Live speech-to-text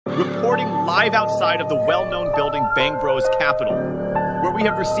reporting live outside of the well-known building Bang Bros Capital, where we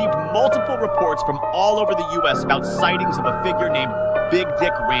have received multiple reports from all over the US about sightings of a figure named Big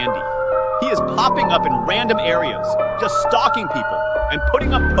Dick Randy. He is popping up in random areas, just stalking people, and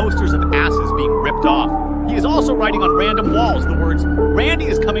putting up posters of asses being ripped off. He is also writing on random walls the words, "Randy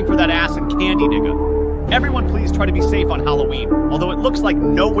is coming for that ass and candy, nigga." Everyone please try to be safe on Halloween, although it looks like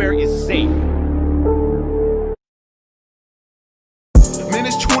nowhere is safe. Man,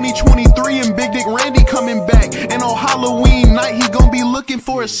 it's 2023 and Big Dick Randy coming back. And on Halloween night, he gon' be looking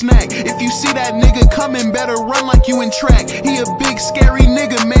for a snack. If you see that nigga coming, better run like you in track. He a big scary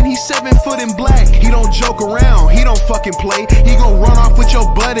nigga, man, he's 7 foot and black. He don't joke around, he don't fucking play. He gon' run off with your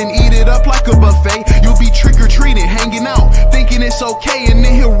butt and eat it up like a buffet. You'll be trick-or-treating, hanging out, thinking it's okay. And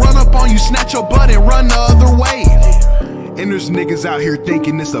then he'll run up on you, snatch your butt and run the other way. And there's niggas out here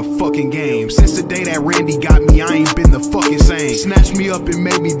thinking it's a fucking game. Since the day that Randy got me, I ain't been the fucking same. Snatched me up and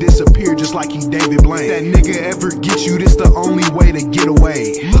made me disappear just like he David Blaine. That nigga ever get you, this the only way to get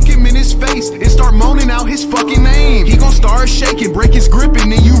away. Look him in his face and start moaning out his fucking name. He gon' start shaking, break his grip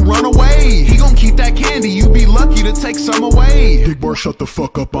and then you run away. He gon' keep that candy, you be lucky to take some away. Digbar, shut the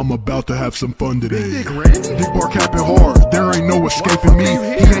fuck up, I'm about to have some fun today. Big Dick Randy? Digbar capping hard, there ain't no escaping me.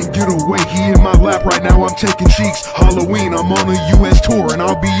 He can't get away, he in my lap right now, I'm taking cheeks. Halloween, I'm on a US tour and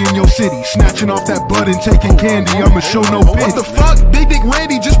I'll be in your city, snatching off that butt and taking candy. I'ma show no bitch. What the fuck? Big Dick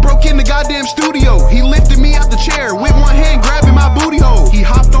Randy just broke in the goddamn studio. He lifted me out the chair with one hand grabbing my booty hole. He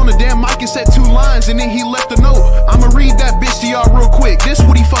hopped on the damn mic and said 2 lines and then he left a note. I'ma read that bitch to y'all real quick. This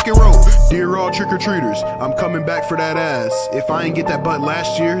what he fucking wrote. Dear all trick-or-treaters, I'm coming back for that ass. If I ain't get that butt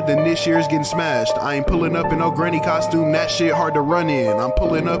last year, then this year's getting smashed. I ain't pulling up in no granny costume, that shit hard to run in. I'm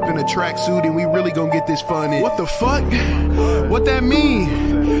pulling up in a tracksuit and we really gon' get this fun in. What the fuck? What that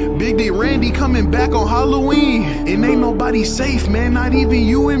mean? Big Dick Randy coming back on Halloween. And ain't nobody safe, man, not even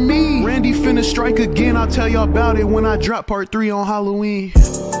you and me. Randy finna strike again, I'll tell y'all about it when I drop part 3 on Halloween.